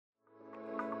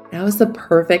Now is the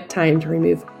perfect time to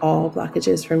remove all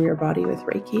blockages from your body with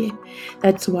Reiki.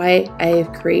 That's why I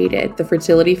have created the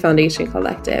Fertility Foundation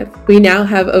Collective. We now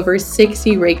have over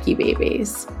 60 Reiki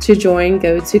babies. To join,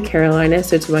 go to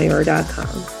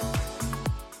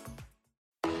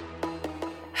carolinasotomayor.com.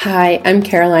 Hi, I'm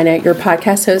Carolina, your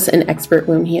podcast host and expert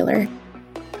womb healer.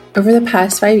 Over the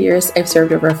past 5 years, I've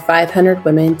served over 500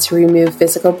 women to remove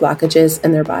physical blockages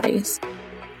in their bodies.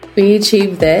 We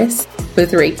achieved this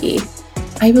with Reiki.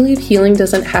 I believe healing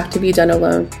doesn't have to be done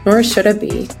alone, nor should it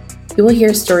be. You will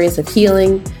hear stories of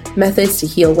healing, methods to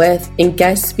heal with, and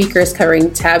guest speakers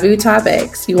covering taboo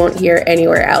topics you won't hear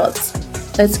anywhere else.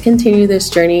 Let's continue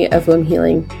this journey of womb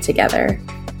healing together.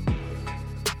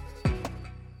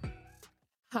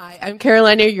 Hi, I'm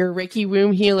Carolina, your Reiki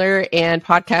womb healer and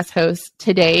podcast host.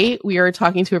 Today, we are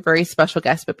talking to a very special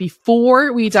guest, but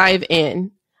before we dive in,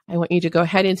 I want you to go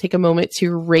ahead and take a moment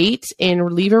to rate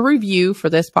and leave a review for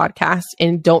this podcast.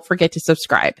 And don't forget to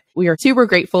subscribe. We are super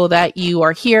grateful that you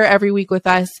are here every week with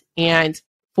us. And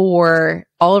for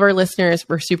all of our listeners,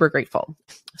 we're super grateful.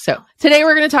 So today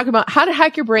we're going to talk about how to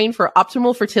hack your brain for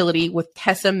optimal fertility with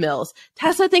Tessa Mills.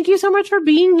 Tessa, thank you so much for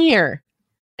being here.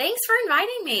 Thanks for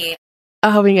inviting me.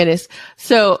 Oh my goodness.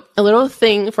 So a little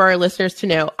thing for our listeners to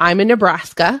know, I'm in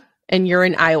Nebraska. And you're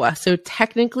in Iowa. So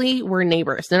technically we're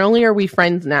neighbors. Not only are we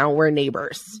friends now, we're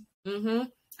neighbors. Mm-hmm.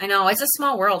 I know. It's a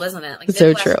small world, isn't it? Like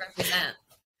so true.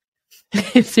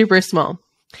 It's super small.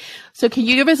 So can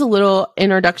you give us a little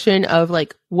introduction of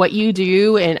like what you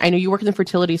do? And I know you work in the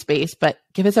fertility space, but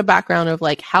give us a background of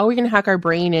like, how are we going to hack our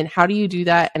brain and how do you do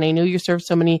that? And I know you serve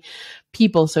so many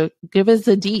people. So give us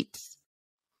the deets.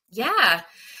 Yeah.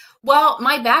 Well,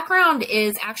 my background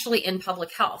is actually in public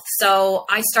health. So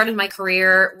I started my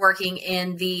career working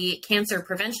in the cancer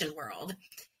prevention world.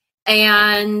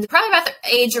 And probably about the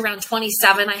age around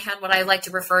 27, I had what I like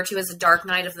to refer to as a dark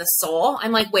night of the soul.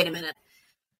 I'm like, wait a minute.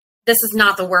 This is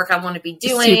not the work I want to be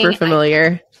doing. Super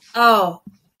familiar.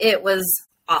 It was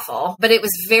awful. But it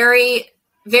was very,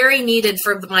 very needed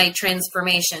for my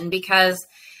transformation because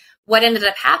what ended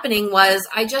up happening was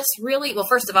I just really, well,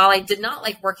 first of all, I did not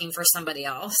like working for somebody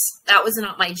else. That was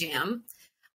not my jam.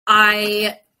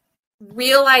 I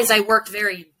realized I worked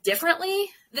very differently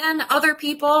than other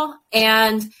people.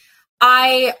 And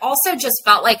I also just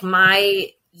felt like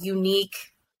my unique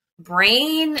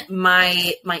brain,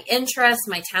 my interests,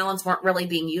 my talents weren't really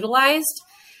being utilized.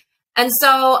 And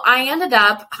so I ended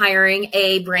up hiring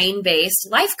a brain-based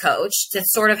life coach to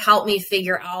sort of help me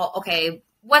figure out, okay,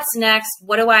 what's next?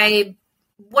 What do I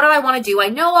want to do? I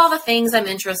know all the things I'm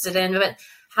interested in, but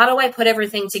how do I put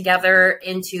everything together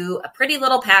into a pretty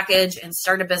little package and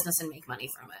start a business and make money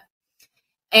from it?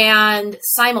 And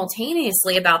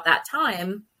simultaneously about that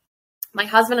time, my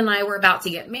husband and I were about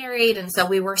to get married. And so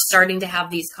we were starting to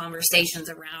have these conversations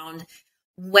around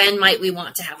when might we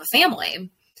want to have a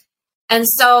family? And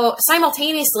so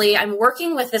simultaneously, I'm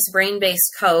working with this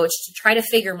brain-based coach to try to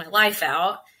figure my life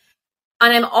out.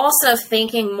 And I'm also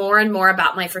thinking more and more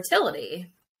about my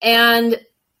fertility. And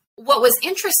what was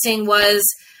interesting was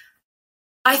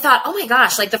I thought, oh my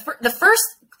gosh, like the first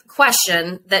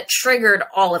question that triggered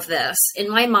all of this in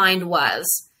my mind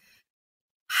was,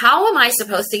 how am I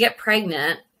supposed to get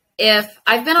pregnant if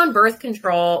I've been on birth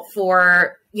control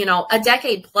for, a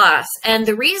decade plus? And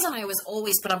the reason I was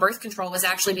always put on birth control was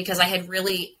actually because I had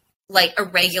really like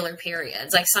irregular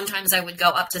periods. Like sometimes I would go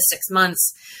up to 6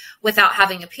 months without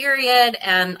having a period.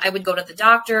 And I would go to the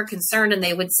doctor concerned and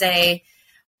they would say,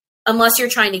 unless you're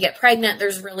trying to get pregnant,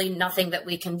 there's really nothing that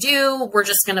we can do. We're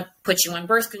just going to put you on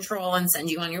birth control and send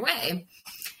you on your way.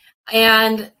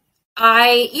 And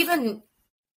I, even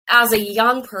as a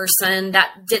young person,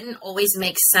 that didn't always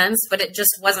make sense, but it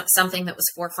just wasn't something that was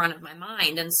forefront of my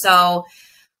mind. And so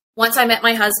once I met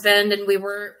my husband and we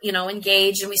were,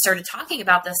 engaged and we started talking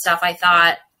about this stuff, I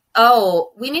thought,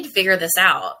 oh, we need to figure this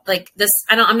out. Like this,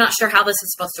 I'm not sure how this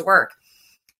is supposed to work.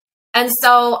 And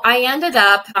so I ended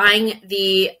up buying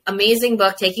the amazing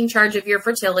book, Taking Charge of Your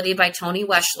Fertility by Toni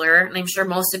Weschler. And I'm sure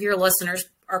most of your listeners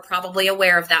are probably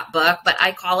aware of that book, but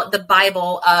I call it the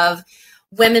Bible of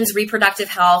women's reproductive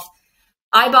health.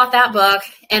 I bought that book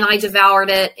and I devoured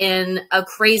it in a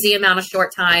crazy amount of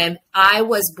short time. I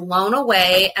was blown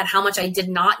away at how much I did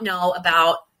not know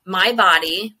about my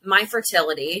body, my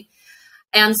fertility.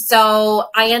 And so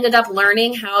I ended up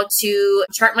learning how to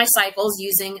chart my cycles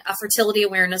using a fertility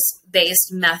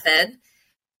awareness-based method,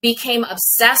 became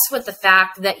obsessed with the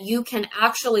fact that you can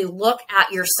actually look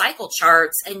at your cycle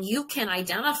charts and you can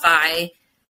identify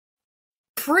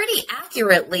pretty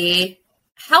accurately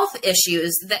health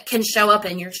issues that can show up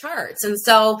in your charts. And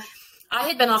so I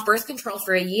had been off birth control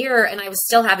for a year and I was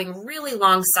still having really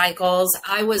long cycles.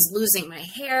 I was losing my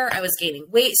hair. I was gaining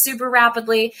weight super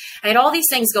rapidly. I had all these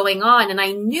things going on. And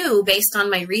I knew based on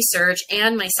my research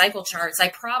and my cycle charts, I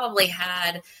probably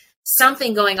had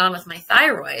something going on with my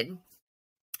thyroid.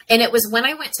 And it was when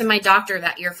I went to my doctor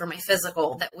that year for my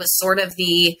physical that was sort of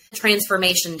the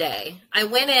transformation day. I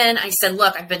went in, I said,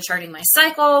 look, I've been charting my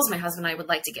cycles. My husband and I would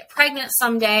like to get pregnant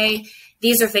someday.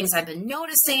 These are things I've been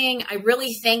noticing. I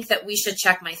really think that we should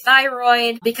check my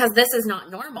thyroid because this is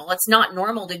not normal. It's not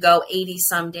normal to go 80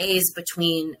 some days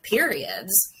between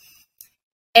periods.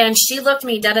 And she looked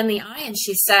me dead in the eye and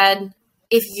she said,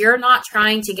 if you're not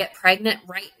trying to get pregnant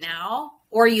right now,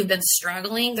 or you've been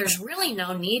struggling, there's really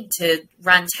no need to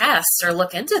run tests or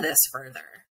look into this further.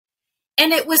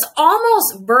 And it was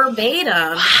almost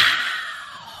verbatim.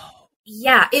 Wow.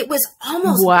 Yeah, it was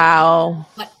almost wow.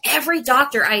 what every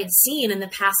doctor I had seen in the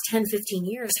past 10, 15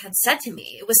 years had said to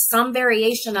me. It was some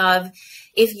variation of,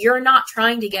 if you're not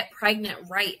trying to get pregnant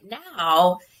right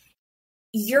now,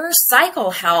 your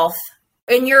cycle health,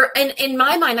 and in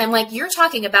my mind, I'm like, you're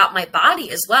talking about my body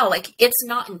as well. Like, it's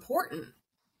not important.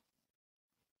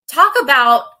 Talk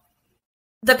about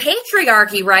the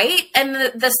patriarchy, right? And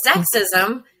the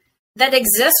sexism that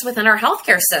exists within our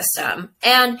healthcare system.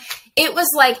 And it was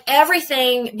like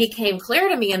everything became clear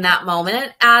to me in that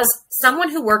moment as someone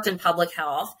who worked in public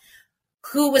health,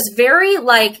 who was very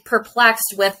like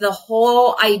perplexed with the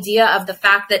whole idea of the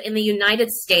fact that in the United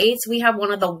States, we have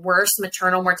one of the worst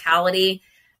maternal mortality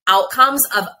outcomes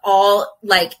of all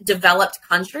like developed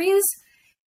countries.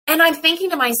 And I'm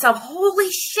thinking to myself, holy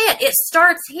shit, it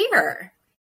starts here.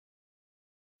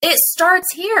 It starts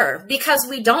here because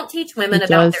we don't teach women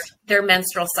about their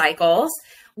menstrual cycles.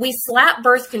 We slap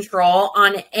birth control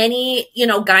on any,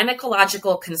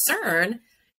 gynecological concern.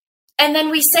 And then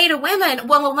we say to women,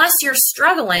 well, unless you're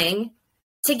struggling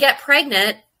to get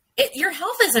pregnant, your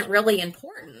health isn't really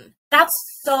important. That's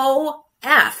so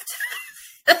effed.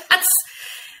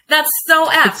 That's so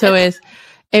effed.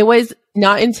 It was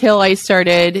not until I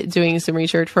started doing some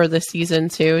research for the season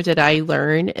 2 did I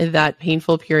learn that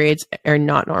painful periods are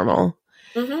not normal.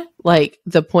 Mm-hmm. Like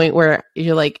the point where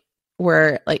you're like,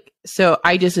 so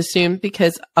I just assumed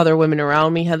because other women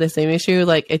around me had the same issue,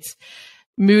 like it's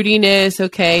moodiness,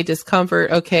 okay,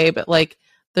 discomfort, okay, but like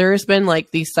there's been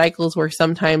like these cycles where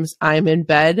sometimes I'm in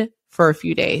bed for a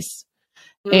few days.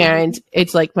 Mm-hmm. And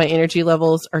it's like my energy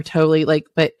levels are totally like,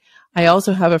 but I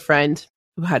also have a friend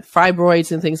who had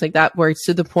fibroids and things like that, where it's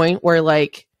to the point where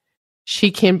like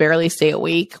she can barely stay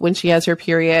awake when she has her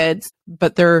periods,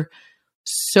 but they're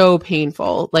so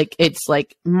painful. Like it's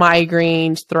like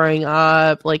migraines, throwing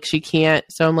up, like she can't.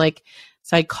 So I'm like,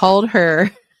 so I called her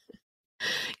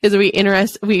because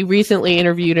we recently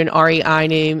interviewed an REI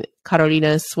named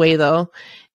Carolina Suedo,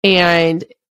 and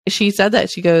she said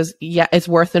that she goes, yeah, it's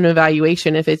worth an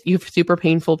evaluation. If you have super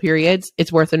painful periods,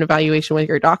 it's worth an evaluation with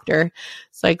your doctor.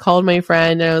 So I called my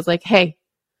friend and I was like, hey,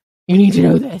 you need to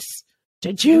know this.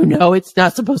 Did you know it's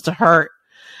not supposed to hurt?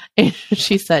 And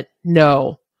she said,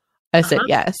 no. I said,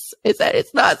 yes. I said,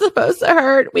 it's not supposed to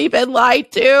hurt. We've been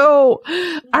lied to.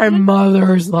 Our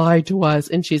mothers lied to us.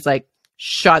 And she's like,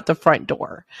 shut the front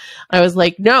door. I was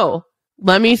like, no.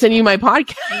 Let me send you my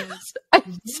podcast. I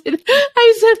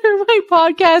sent her my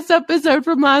podcast episode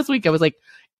from last week. I was like,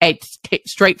 it's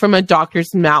straight from a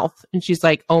doctor's mouth. And she's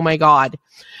like, oh my God.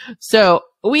 So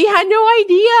we had no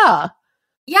idea.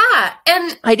 Yeah.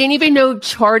 And I didn't even know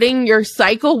charting your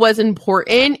cycle was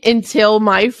important until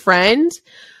my friend,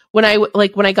 when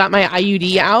I got my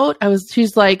IUD out,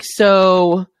 she's like,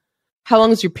 so how long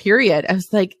is your period? I was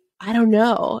like, I don't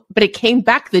know, but it came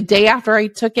back the day after I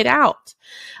took it out.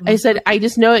 Mm-hmm. I said, I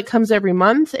just know it comes every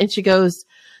month. And she goes,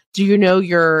 do you know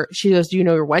your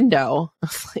window? I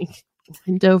was like,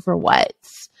 window for what?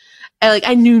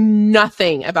 I knew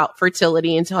nothing about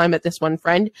fertility until I met this one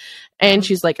friend. And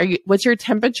she's like, what's your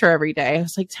temperature every day? I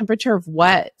was like, temperature of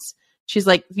what? She's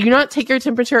like, do you not take your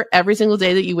temperature every single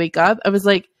day that you wake up? I was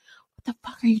like, what the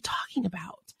fuck are you talking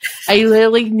about? I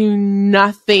literally knew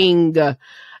nothing.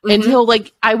 Until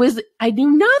I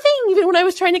knew nothing even when I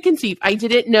was trying to conceive. I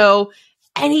didn't know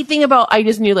anything about, I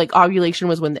just knew ovulation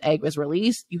was when the egg was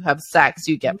released. You have sex,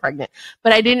 you get pregnant.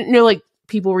 But I didn't know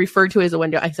people refer to it as a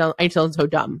window. I sound so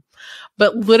dumb.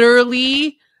 But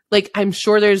literally, I'm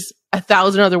sure there's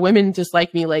 1,000 other women just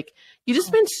like me. You just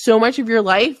spend so much of your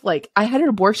life. I had an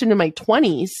abortion in my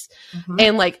 20s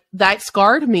and that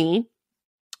scarred me.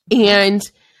 And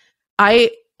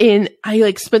I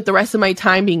spent the rest of my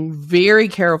time being very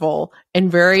careful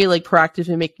and very proactive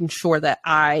in making sure that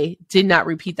I did not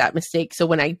repeat that mistake. So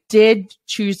when I did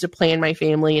choose to plan my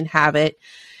family and have it,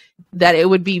 that it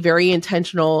would be very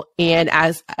intentional. And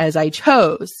as I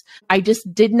chose, I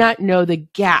just did not know the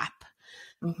gap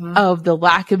of the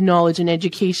lack of knowledge and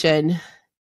education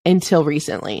until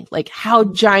recently, like how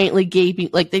giantly gaping,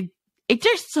 like it's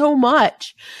just so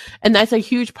much. And that's a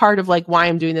huge part of like why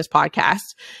I'm doing this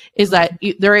podcast is that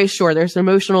there's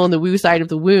emotional in the woo side of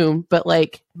the womb, but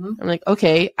like, I'm like,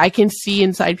 okay, I can see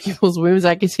inside people's wombs.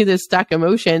 I can see the stuck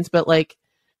emotions, but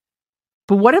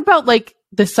what about like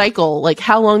the cycle, like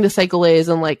how long the cycle is,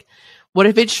 and like, what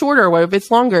if it's shorter? What if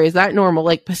it's longer? Is that normal?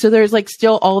 Like, so there's like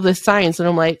still all of this science, and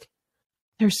I'm like,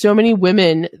 there's so many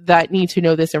women that need to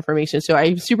know this information. So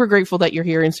I'm super grateful that you're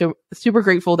here, and so super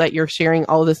grateful that you're sharing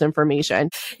all of this information.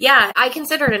 Yeah, I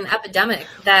consider it an epidemic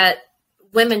that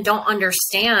women don't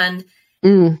understand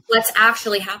what's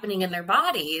actually happening in their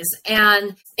bodies.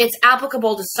 And it's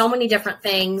applicable to so many different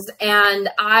things. And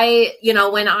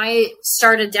when I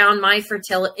started down my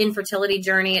infertility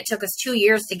journey, it took us 2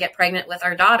 years to get pregnant with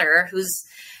our daughter, who's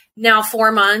now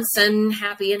 4 months and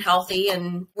happy and healthy.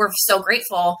 And we're so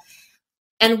grateful.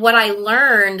 And what I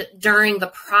learned during the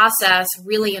process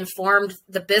really informed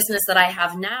the business that I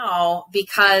have now,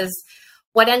 because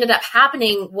what ended up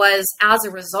happening was, as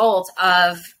a result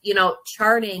of,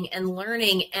 charting and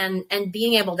learning and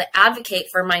being able to advocate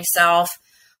for myself,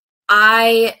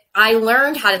 I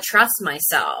learned how to trust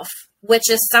myself, which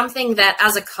is something that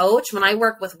as a coach, when I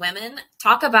work with women,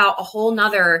 talk about a whole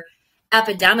nother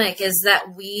epidemic, is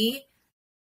that we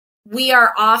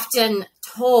are often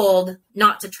told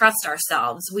not to trust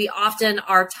ourselves. We often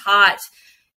are taught,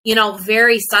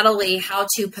 very subtly how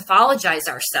to pathologize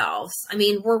ourselves. I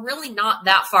mean, we're really not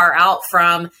that far out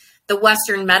from the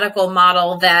Western medical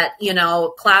model that,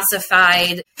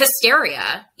 classified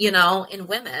hysteria, in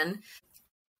women.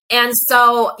 And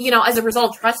so, as a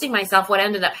result, trusting myself, what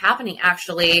ended up happening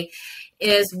actually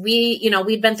is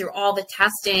we'd been through all the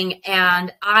testing,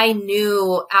 and I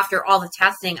knew after all the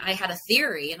testing, I had a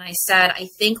theory, and I said, I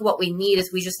think what we need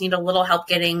is we just need a little help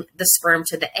getting the sperm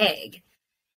to the egg.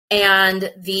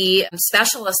 And the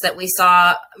specialist that we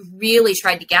saw really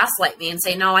tried to gaslight me and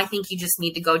say, no, I think you just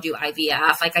need to go do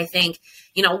IVF. Like, I think,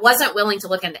 wasn't willing to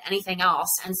look into anything else.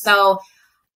 And so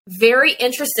very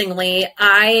interestingly,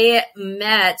 I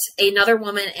met another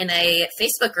woman in a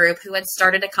Facebook group who had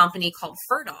started a company called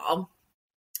Fertile,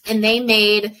 and they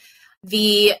made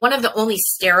one of the only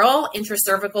sterile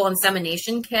intracervical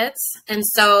insemination kits. And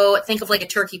so think of like a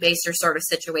turkey baster sort of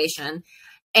situation.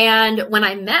 And when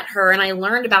I met her and I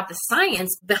learned about the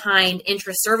science behind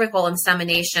intracervical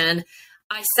insemination,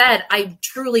 I said, I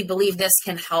truly believe this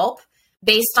can help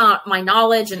based on my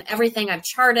knowledge and everything I've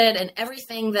charted and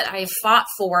everything that I've fought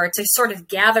for to sort of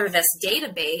gather this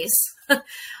database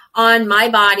on my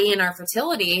body and our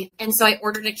fertility. And so I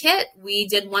ordered a kit. We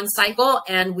did one cycle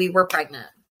and we were pregnant.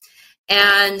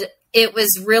 And it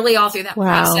was really all through that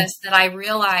process that I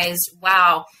realized,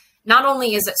 wow, not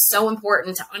only is it so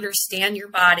important to understand your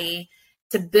body,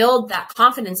 to build that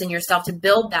confidence in yourself, to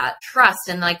build that trust.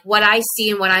 And like what I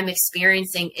see and what I'm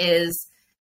experiencing is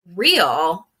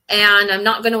real. And I'm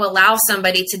not going to allow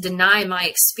somebody to deny my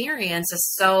experience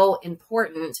is so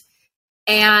important.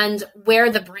 And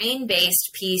where the brain-based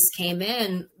piece came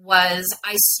in was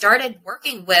I started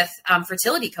working with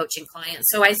fertility coaching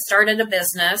clients. So I started a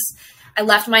business. I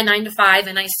left my 9-to-5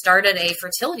 and I started a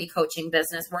fertility coaching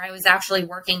business where I was actually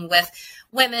working with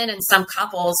women and some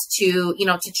couples to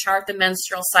chart the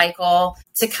menstrual cycle,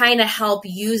 to kind of help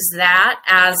use that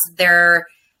as their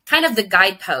kind of the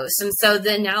guidepost. And so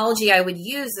the analogy I would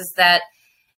use is that,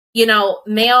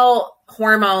 male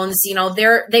hormones,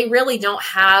 they really don't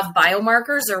have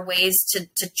biomarkers or ways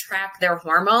to track their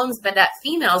hormones, but at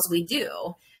females we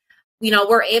do.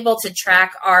 We're able to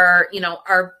track our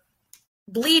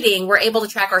bleeding, we're able to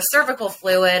track our cervical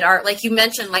fluid, our, like you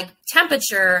mentioned, like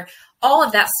temperature, all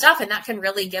of that stuff. And that can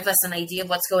really give us an idea of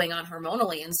what's going on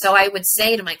hormonally. And so I would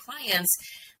say to my clients,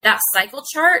 that cycle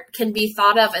chart can be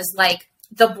thought of as like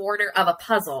the border of a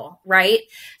puzzle, right?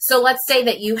 So let's say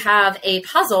that you have a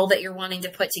puzzle that you're wanting to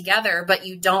put together, but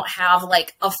you don't have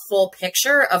like a full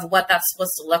picture of what that's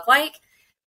supposed to look like.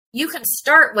 You can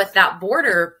start with that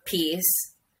border piece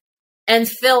and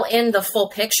fill in the full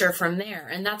picture from there.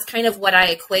 And that's kind of what I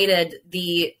equated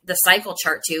the cycle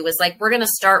chart to, was like, we're going to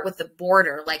start with the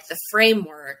border, like the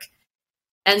framework.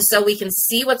 And so we can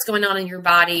see what's going on in your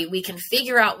body. We can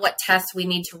figure out what tests we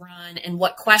need to run and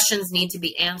what questions need to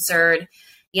be answered,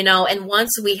 and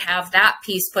once we have that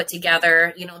piece put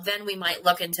together, then we might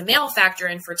look into male factor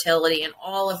infertility and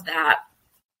all of that.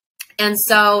 And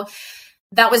so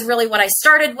that was really what I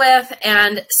started with.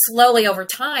 And slowly over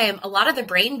time, a lot of the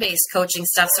brain-based coaching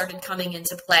stuff started coming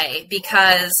into play,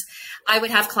 because I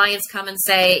would have clients come and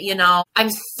say, I'm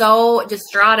so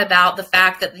distraught about the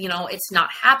fact that, it's not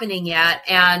happening yet.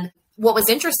 And what was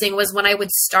interesting was when I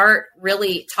would start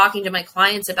really talking to my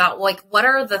clients about, like, what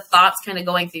are the thoughts kind of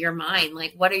going through your mind?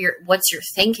 Like, what's your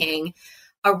thinking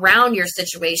around your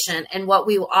situation? And what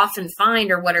we often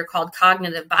find are what are called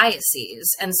cognitive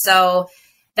biases. And so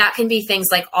that can be things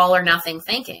like all or nothing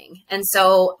thinking. And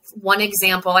so one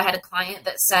example, I had a client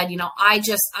that said,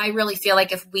 I really feel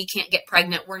like if we can't get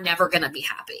pregnant, we're never going to be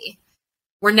happy.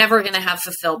 We're never going to have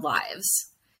fulfilled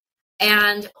lives.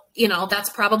 And, that's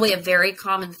probably a very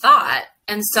common thought.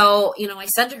 And so, I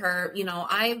said to her,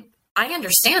 I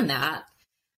understand that.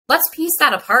 Let's piece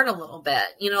that apart a little bit.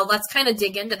 Let's kind of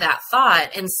dig into that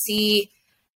thought and see,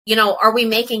 are we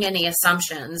making any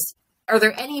assumptions? Are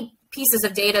there any pieces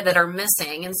of data that are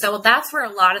missing? And so that's where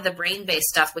a lot of the brain-based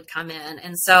stuff would come in.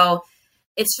 And so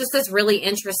it's just this really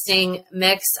interesting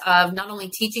mix of not only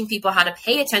teaching people how to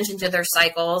pay attention to their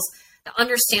cycles, to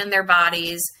understand their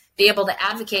bodies, be able to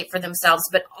advocate for themselves,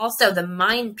 but also the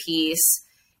mind piece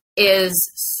is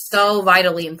so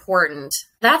vitally important.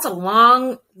 That's a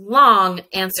long, long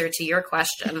answer to your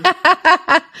question.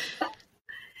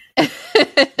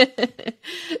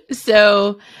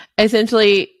 So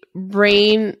essentially,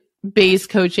 brain-based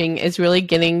coaching is really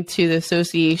getting to the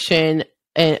association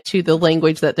and to the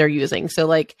language that they're using. So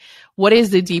like, what is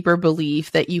the deeper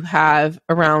belief that you have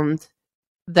around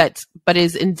that, but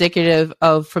is indicative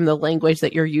of from the language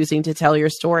that you're using to tell your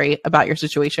story about your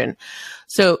situation?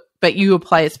 So, but you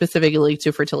apply it specifically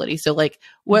to fertility. So like,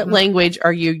 what language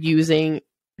are you using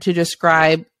to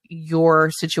describe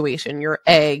your situation, your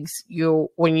eggs,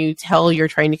 when you tell you're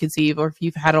trying to conceive, or if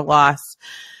you've had a loss?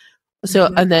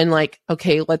 So, and then like,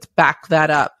 okay, let's back that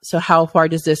up. So how far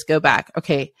does this go back?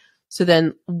 Okay. So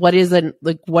then what is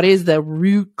the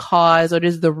root cause? What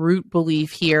is the root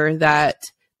belief here that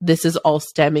this is all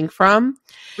stemming from?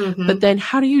 But then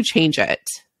how do you change it?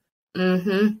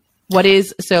 What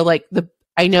is, so like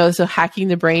so hacking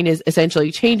the brain is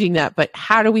essentially changing that, but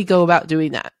how do we go about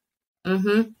doing that?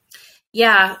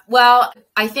 Yeah. Well,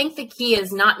 I think the key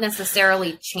is not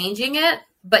necessarily changing it,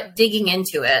 but digging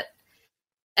into it.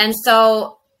 And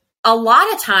so a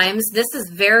lot of times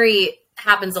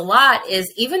happens a lot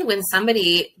is even when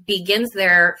somebody begins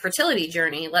their fertility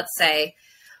journey, let's say,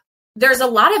 there's a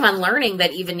lot of unlearning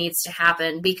that even needs to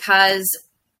happen, because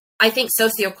I think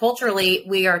socioculturally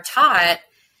we are taught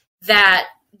that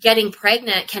getting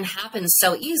pregnant can happen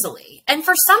so easily. And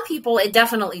for some people, it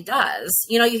definitely does.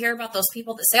 You hear about those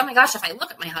people that say, oh my gosh, if I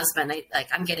look at my husband,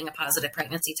 I'm getting a positive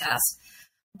pregnancy test.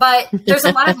 But there's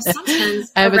a lot of assumptions.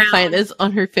 I have a client that's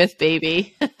on her 5th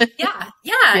baby. Yeah.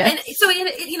 Yes. And so,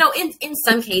 in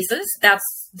some cases,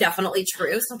 that's definitely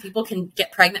true. Some people can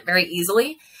get pregnant very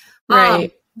easily.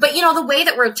 Right. But, the way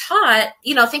that we're taught,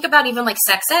 think about even like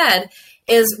sex ed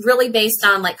is really based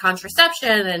on like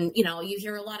contraception. And, you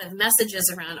hear a lot of messages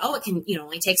around, it can,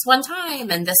 only takes one time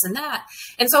and this and that.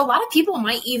 And so a lot of people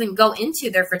might even go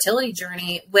into their fertility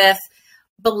journey with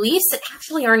beliefs that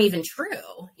actually aren't even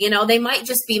true. They might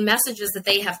just be messages that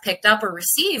they have picked up or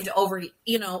received over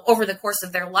the course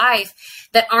of their life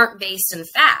that aren't based in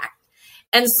fact.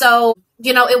 And so,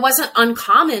 it wasn't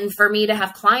uncommon for me to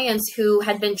have clients who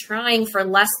had been trying for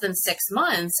less than 6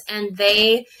 months, and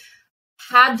they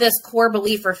had this core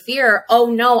belief or fear, oh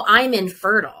no, I'm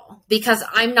infertile because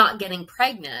I'm not getting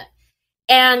pregnant.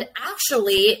 And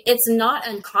actually, it's not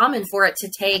uncommon for it to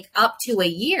take up to a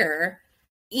year,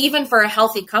 even for a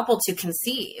healthy couple, to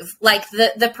conceive. Like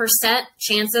the percent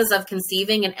chances of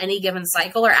conceiving in any given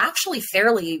cycle are actually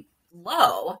fairly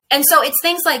low. And so it's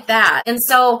things like that. And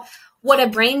so what a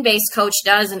brain-based coach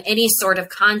does in any sort of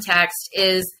context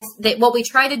is that what we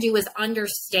try to do is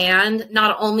understand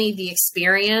not only the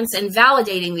experience and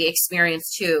validating the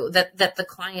experience too that the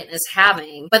client is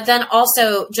having, but then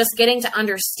also just getting to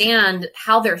understand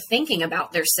how they're thinking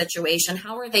about their situation.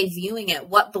 How are they viewing it?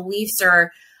 What beliefs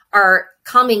are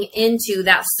coming into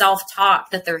that self-talk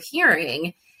that they're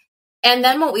hearing? And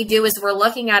then what we do is we're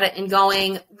looking at it and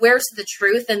going, where's the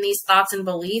truth in these thoughts and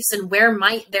beliefs? And where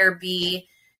might there be,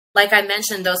 like I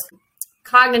mentioned, those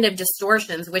cognitive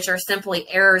distortions, which are simply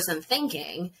errors in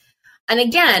thinking. And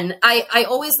again, I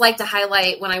always like to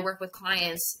highlight when I work with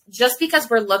clients, just because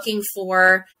we're looking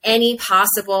for any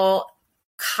possible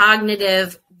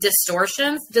cognitive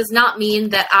distortions does not mean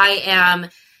that I am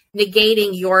negating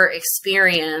your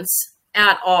experience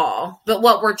at all. But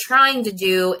what we're trying to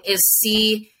do is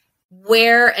see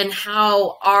where and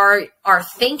how our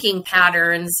thinking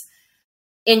patterns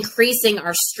increasing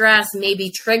our stress,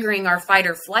 maybe triggering our fight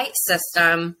or flight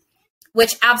system,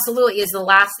 which absolutely is the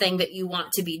last thing that you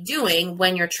want to be doing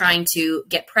when you're trying to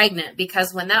get pregnant.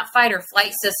 Because when that fight or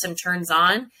flight system turns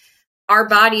on, our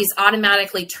bodies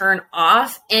automatically turn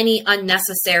off any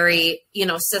unnecessary,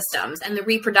 systems. And the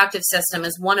reproductive system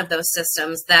is one of those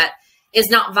systems that is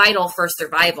not vital for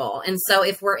survival. And so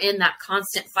if we're in that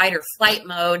constant fight or flight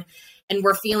mode and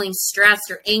we're feeling stressed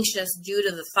or anxious due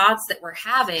to the thoughts that we're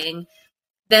having,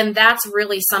 then that's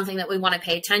really something that we want to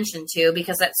pay attention to,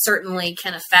 because that certainly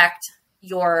can affect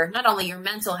not only your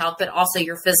mental health, but also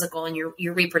your physical and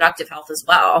your reproductive health as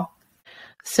well.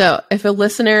 So if a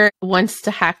listener wants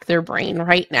to hack their brain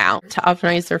right now to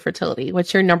optimize their fertility,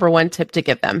 what's your number one tip to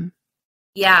give them?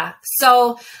 Yeah.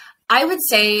 So I would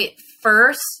say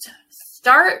first,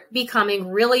 start becoming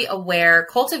really aware,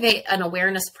 cultivate an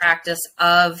awareness practice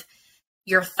of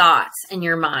your thoughts and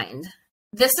your mind.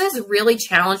 This is really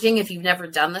challenging if you've never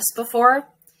done this before.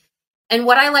 And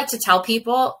what I like to tell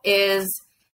people is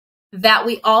that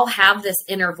we all have this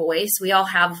inner voice. We all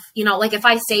have, like if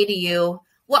I say to you,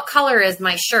 what color is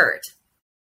my shirt?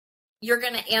 You're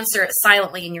going to answer it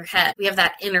silently in your head. We have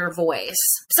that inner voice.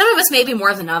 Some of us maybe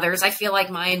more than others. I feel like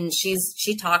mine,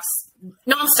 she talks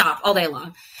nonstop all day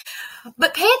long.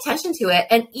 But pay attention to it.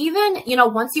 And even,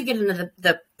 once you get into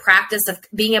the practice of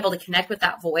being able to connect with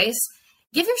that voice,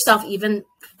 give yourself even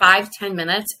 5-10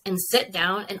 minutes and sit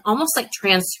down and almost like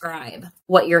transcribe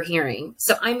what you're hearing.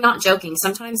 So I'm not joking.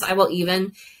 Sometimes I will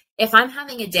even, if I'm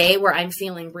having a day where I'm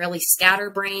feeling really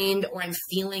scatterbrained or I'm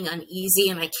feeling uneasy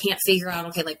and I can't figure out,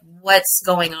 okay, like what's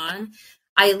going on,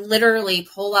 I literally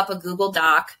pull up a Google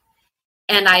Doc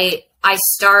and I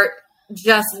start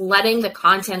just letting the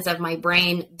contents of my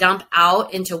brain dump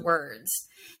out into words.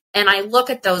 And I look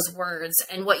at those words,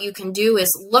 and what you can do is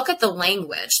look at the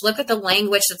language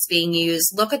that's being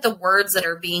used, look at the words that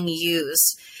are being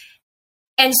used,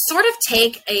 and sort of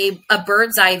take a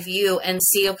bird's eye view and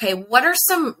see, okay, what are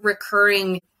some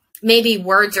recurring maybe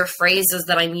words or phrases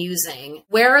that I'm using?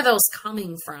 Where are those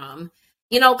coming from?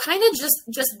 Kind of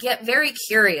just get very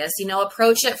curious,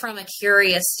 approach it from a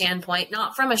curious standpoint,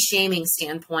 not from a shaming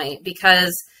standpoint,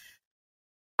 because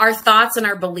our thoughts and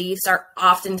our beliefs are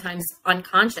oftentimes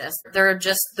unconscious. They're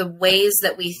just the ways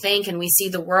that we think and we see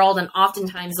the world. And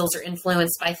oftentimes those are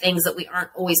influenced by things that we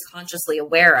aren't always consciously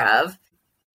aware of.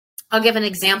 I'll give an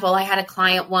example. I had a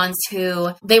client once who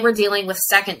they were dealing with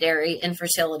secondary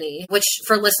infertility, which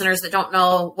for listeners that don't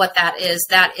know what that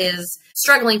is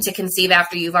struggling to conceive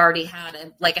after you've already had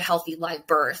a healthy live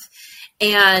birth.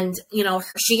 And,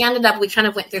 she ended up, we kind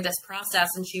of went through this process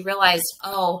and she realized,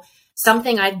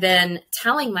 something I've been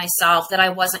telling myself that I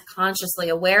wasn't consciously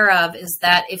aware of is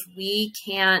that if we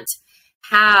can't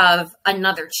have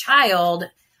another child,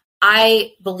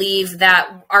 I believe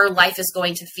that our life is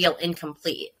going to feel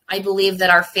incomplete. I believe that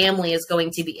our family is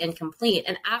going to be incomplete.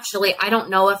 And actually, I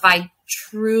don't know if I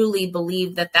truly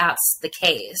believe that that's the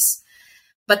case.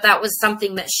 But that was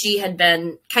something that she had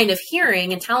been kind of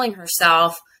hearing and telling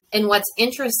herself. And what's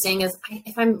interesting is,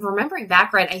 if I'm remembering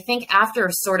back right, I think after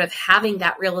sort of having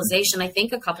that realization, I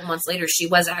think a couple months later, she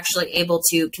was actually able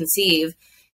to conceive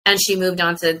and she moved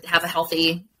on to have a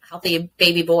healthy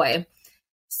baby boy.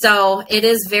 So it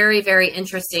is very, very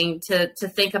interesting to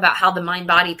think about how the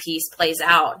mind-body piece plays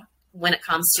out when it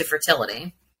comes to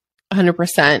fertility.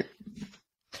 100%.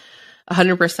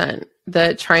 100%.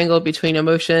 The triangle between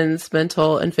emotions,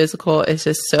 mental, and physical is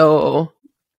just so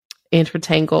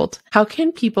intertangled. How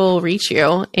can people reach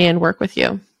you and work with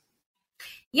you?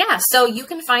 Yeah, so you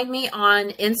can find me on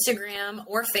Instagram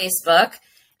or Facebook,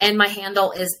 and my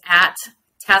handle is at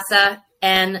Tessa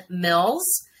N Mills.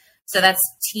 So that's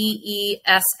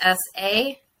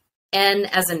TESSA N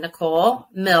as in Nicole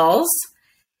Mills.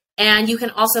 And you can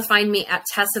also find me at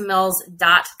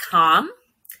tessamills.com.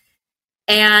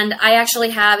 And I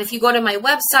actually have, if you go to my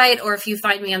website or if you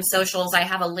find me on socials, I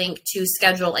have a link to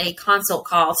schedule a consult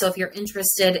call. So if you're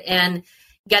interested in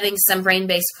getting some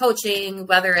brain-based coaching,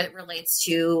 whether it relates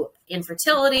to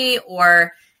infertility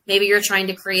or maybe you're trying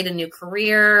to create a new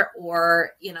career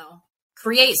or,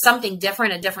 create something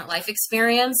different, a different life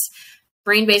experience,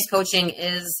 brain-based coaching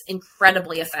is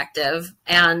incredibly effective.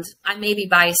 And I may be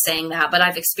biased saying that, but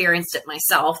I've experienced it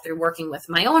myself through working with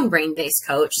my own brain-based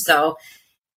coach. So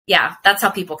yeah, that's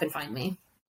how people can find me.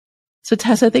 So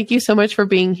Tessa, thank you so much for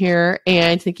being here.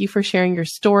 And thank you for sharing your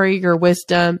story, your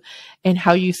wisdom, and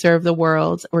how you serve the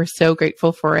world. We're so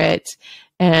grateful for it.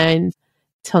 And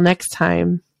till next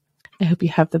time, I hope you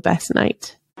have the best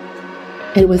night.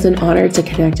 It was an honor to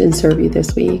connect and serve you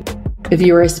this week. If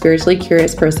you are a spiritually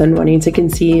curious person wanting to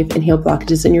conceive and heal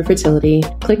blockages in your fertility,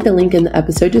 click the link in the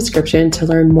episode description to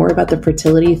learn more about the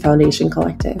Fertility Foundation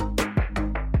Collective.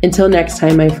 Until next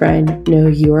time, my friend, know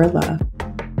you are loved.